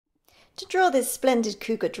To draw this splendid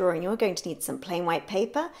cougar drawing, you're going to need some plain white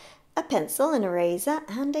paper, a pencil, an eraser,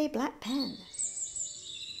 and a black pen.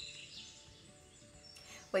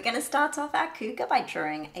 We're going to start off our cougar by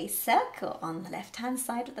drawing a circle on the left-hand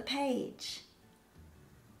side of the page.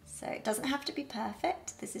 So it doesn't have to be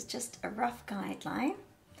perfect, this is just a rough guideline.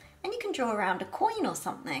 And you can draw around a coin or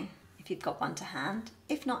something if you've got one to hand.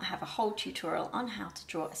 If not, have a whole tutorial on how to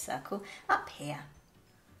draw a circle up here.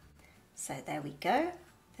 So there we go.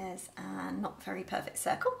 There's a not very perfect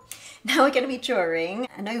circle. Now we're going to be drawing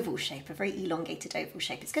an oval shape, a very elongated oval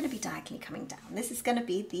shape. It's going to be diagonally coming down. This is going to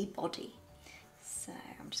be the body. So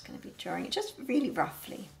I'm just going to be drawing it just really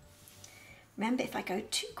roughly. Remember, if I go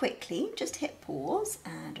too quickly, just hit pause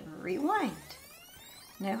and rewind.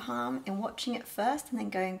 No harm in watching it first and then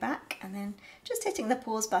going back and then just hitting the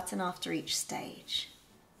pause button after each stage.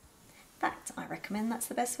 In fact, I recommend that's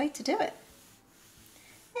the best way to do it.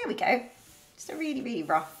 There we go. Just a really, really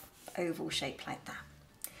rough oval shape like that.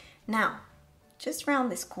 Now, just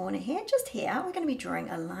round this corner here, just here, we're going to be drawing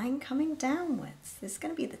a line coming downwards. This is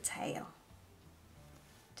going to be the tail.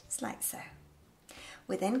 Just like so.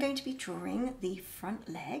 We're then going to be drawing the front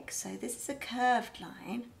leg. So this is a curved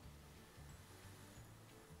line.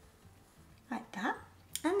 Like that.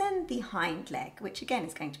 And then the hind leg, which again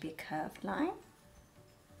is going to be a curved line.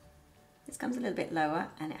 This comes a little bit lower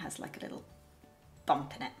and it has like a little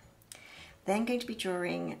bump in it. Then going to be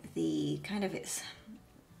drawing the kind of, it's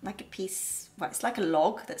like a piece, well, it's like a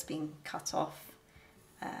log that's been cut off,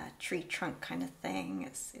 a tree trunk kind of thing.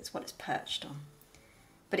 It's what it's perched on.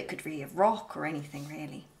 But it could be a rock or anything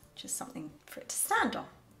really, just something for it to stand on.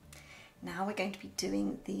 Now we're going to be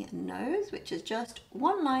doing the nose, which is just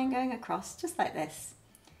one line going across, just like this.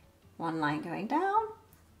 One line going down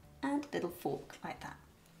and a little fork like that.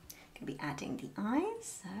 Going to be adding the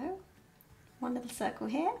eyes, so one little circle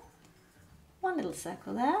here, one little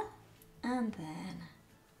circle there, and then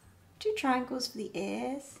two triangles for the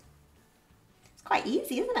ears. It's quite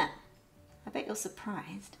easy, isn't it? I bet you're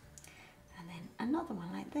surprised. And then another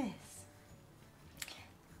one like this.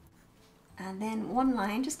 And then one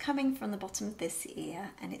line just coming from the bottom of this ear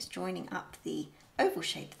and it's joining up the oval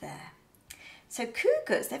shape there. So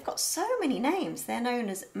cougars, they've got so many names. They're known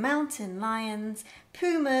as mountain lions,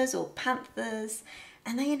 pumas or panthers,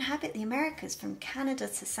 and they inhabit the Americas from Canada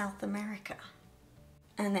to South America.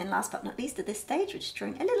 And then last but not least at this stage, we're just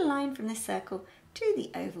drawing a little line from this circle to the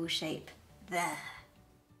oval shape there.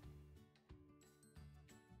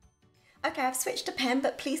 Okay, I've switched to pen,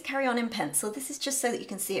 but please carry on in pencil. This is just so that you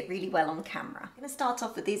can see it really well on camera. I'm going to start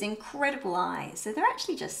off with these incredible eyes. So they're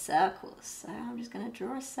actually just circles. So I'm just going to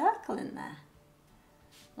draw a circle in there.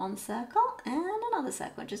 One circle and another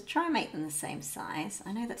circle. Just try and make them the same size.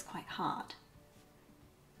 I know that's quite hard.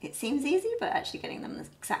 It seems easy, but actually getting them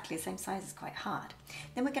exactly the same size is quite hard.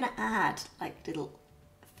 Then we're going to add like little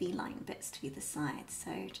feline bits to either side.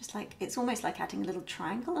 So just like, it's almost like adding a little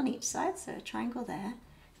triangle on each side. So a triangle there.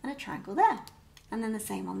 And a triangle there, and then the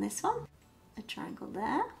same on this one, a triangle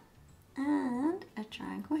there, and a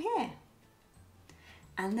triangle here.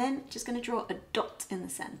 And then just going to draw a dot in the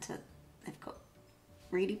center. They've got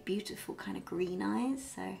really beautiful kind of green eyes,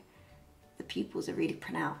 so the pupils are really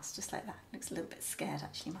pronounced, just like that. Looks a little bit scared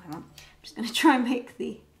actually, my one. I'm just going to try and make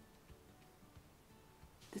the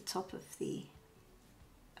top of the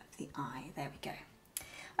eye. There we go.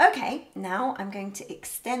 Okay, now I'm going to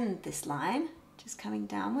extend this line. Just coming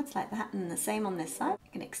downwards like that, and the same on this side.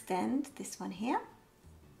 You can extend this one here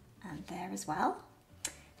and there as well.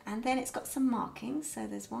 And then it's got some markings, so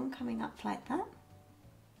there's one coming up like that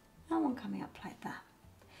and one coming up like that.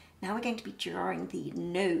 Now we're going to be drawing the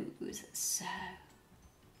nose. So,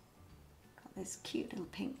 got this cute little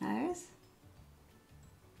pink nose.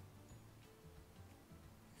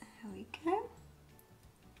 There we go.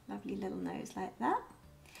 Lovely little nose like that.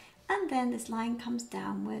 And then this line comes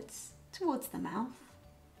downwards towards the mouth,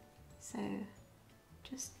 so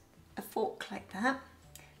just a fork like that.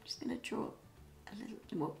 I'm just going to draw a little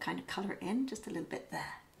more, kind of colour it in just a little bit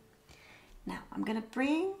there. Now I'm going to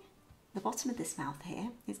bring the bottom of this mouth here,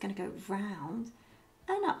 it's going to go round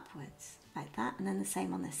and upwards like that, and then the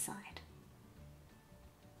same on this side.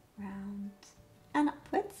 Round and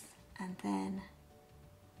upwards, and then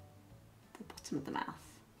the bottom of the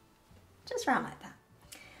mouth, just round like that.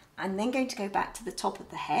 I'm then going to go back to the top of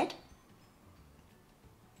the head.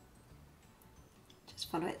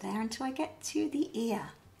 Follow it there until I get to the ear.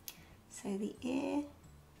 So the ear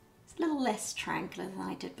is a little less triangular than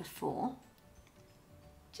I did before.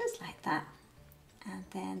 Just like that. And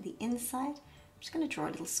then the inside, I'm just going to draw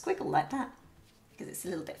a little squiggle like that because it's a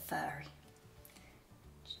little bit furry.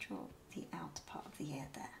 Just draw the outer part of the ear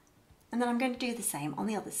there. And then I'm going to do the same on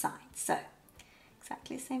the other side. So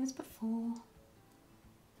exactly the same as before.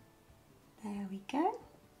 There we go.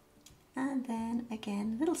 And then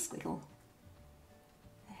again, a little squiggle.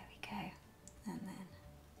 There we go. And then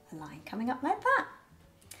a line coming up like that.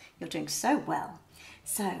 You're doing so well.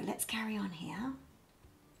 So let's carry on here.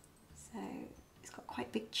 So it's got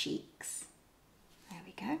quite big cheeks. There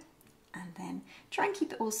we go. And then try and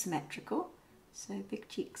keep it all symmetrical. So big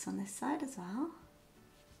cheeks on this side as well.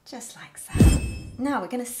 Just like that. Now we're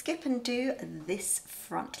going to skip and do this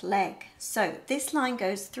front leg. So this line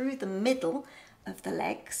goes through the middle of the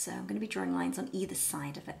leg. So I'm going to be drawing lines on either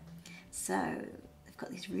side of it. So they've got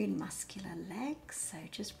these really muscular legs. So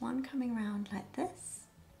just one coming around like this.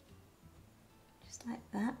 Just like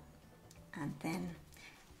that. And then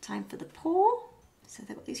time for the paw. So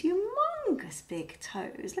they've got these humongous big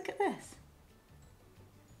toes. Look at this.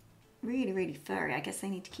 Really, really furry. I guess they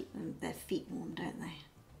need to keep their feet warm, don't they?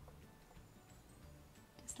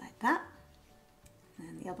 Just like that.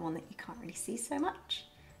 And the other one that you can't really see so much.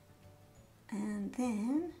 And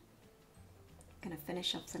then I'm going to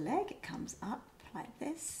finish off the leg. It comes up like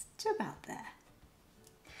this to about there.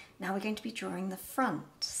 Now we're going to be drawing the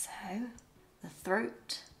front. So the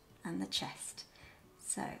throat and the chest.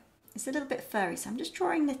 So it's a little bit furry, so I'm just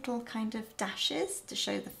drawing little kind of dashes to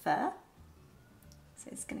show the fur. So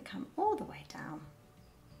it's going to come all the way down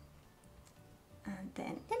and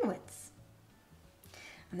then inwards.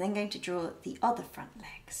 I'm then going to draw the other front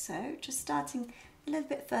leg. So just starting a little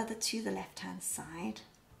bit further to the left-hand side.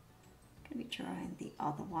 I'm going to be drawing the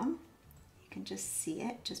other one. You can just see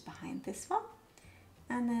it just behind this one.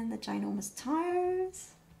 And then the ginormous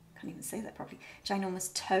toes. Can't even say that properly.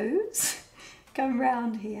 Ginormous toes come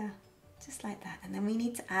round here, just like that. And then we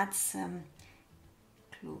need to add some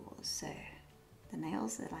claws. So the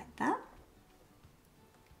nails are like that,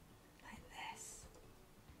 like this,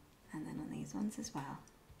 and then on these ones as well.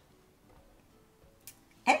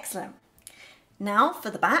 Excellent. Now for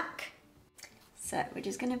the back. So we're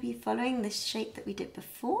just going to be following this shape that we did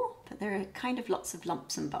before, but there are kind of lots of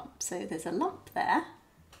lumps and bumps. So there's a lump there,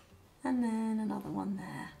 and then another one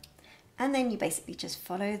there. And then you basically just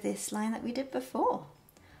follow this line that we did before,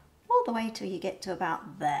 all the way till you get to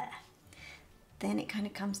about there. Then it kind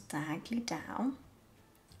of comes diagonally down,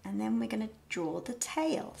 and then we're going to draw the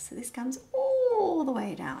tail. So this comes all the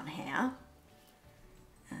way down here,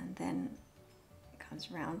 and then it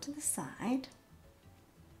comes round to the side.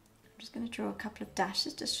 I'm just going to draw a couple of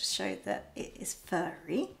dashes just to show that it is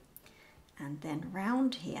furry, and then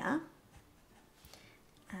round here,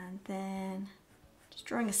 and then just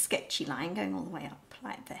drawing a sketchy line going all the way up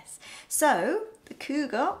like this. So the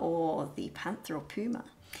cougar, or the panther or puma,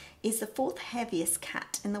 is the 4th heaviest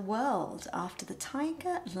cat in the world after the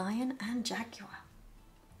tiger, lion and jaguar.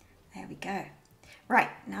 There we go. Right,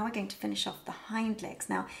 now we're going to finish off the hind legs.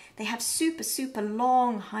 Now they have super, super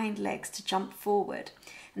long hind legs to jump forward,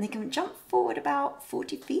 and they can jump forward about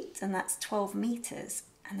 40 feet, and that's 12 meters.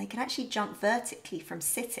 And they can actually jump vertically from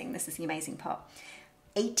sitting. This is the amazing part.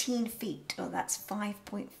 18 feet, or that's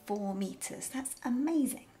 5.4 meters. That's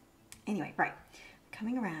amazing. Anyway, right,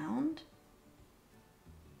 coming around,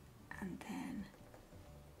 and then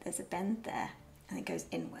there's a bend there, and it goes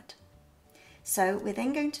inward. So we're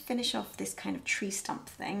then going to finish off this kind of tree stump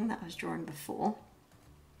thing that I was drawing before.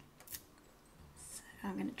 So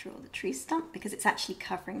I'm going to draw the tree stump because it's actually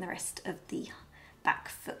covering the rest of the back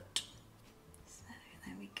foot. So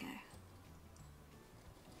there we go.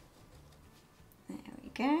 There we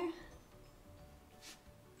go.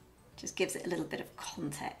 Just gives it a little bit of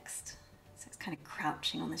context. So it's kind of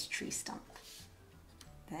crouching on this tree stump.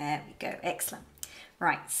 There we go, excellent.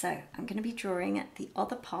 Right, so I'm going to be drawing the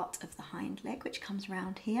other part of the hind leg, which comes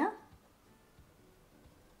round here.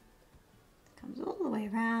 Comes all the way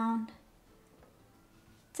around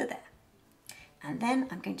to there. And then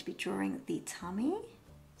I'm going to be drawing the tummy.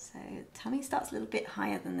 So the tummy starts a little bit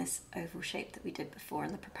higher than this oval shape that we did before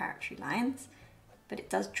in the preparatory lines, but it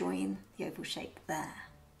does join the oval shape there.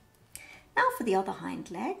 Now for the other hind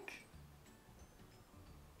leg.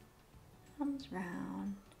 Comes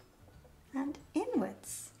round and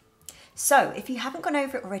inwards. So if you haven't gone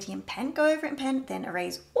over it already in pen, go over it in pen, then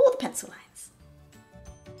erase all the pencil lines.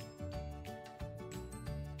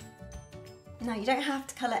 Now you don't have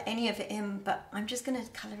to colour any of it in, but I'm just going to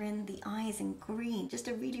colour in the eyes in green, just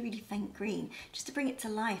a really, really faint green, just to bring it to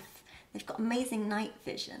life. They've got amazing night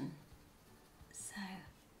vision. So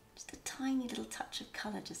just a tiny little touch of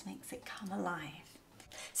colour just makes it come alive.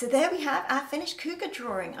 So there we have our finished cougar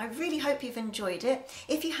drawing. I really hope you've enjoyed it.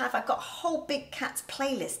 If you have, I've got a whole big cats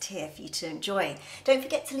playlist here for you to enjoy. Don't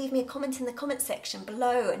forget to leave me a comment in the comment section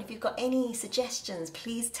below, and if you've got any suggestions,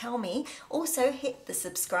 please tell me. Also hit the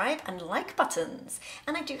subscribe and like buttons.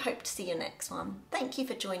 And I do hope to see you next one. Thank you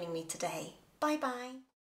for joining me today. Bye bye.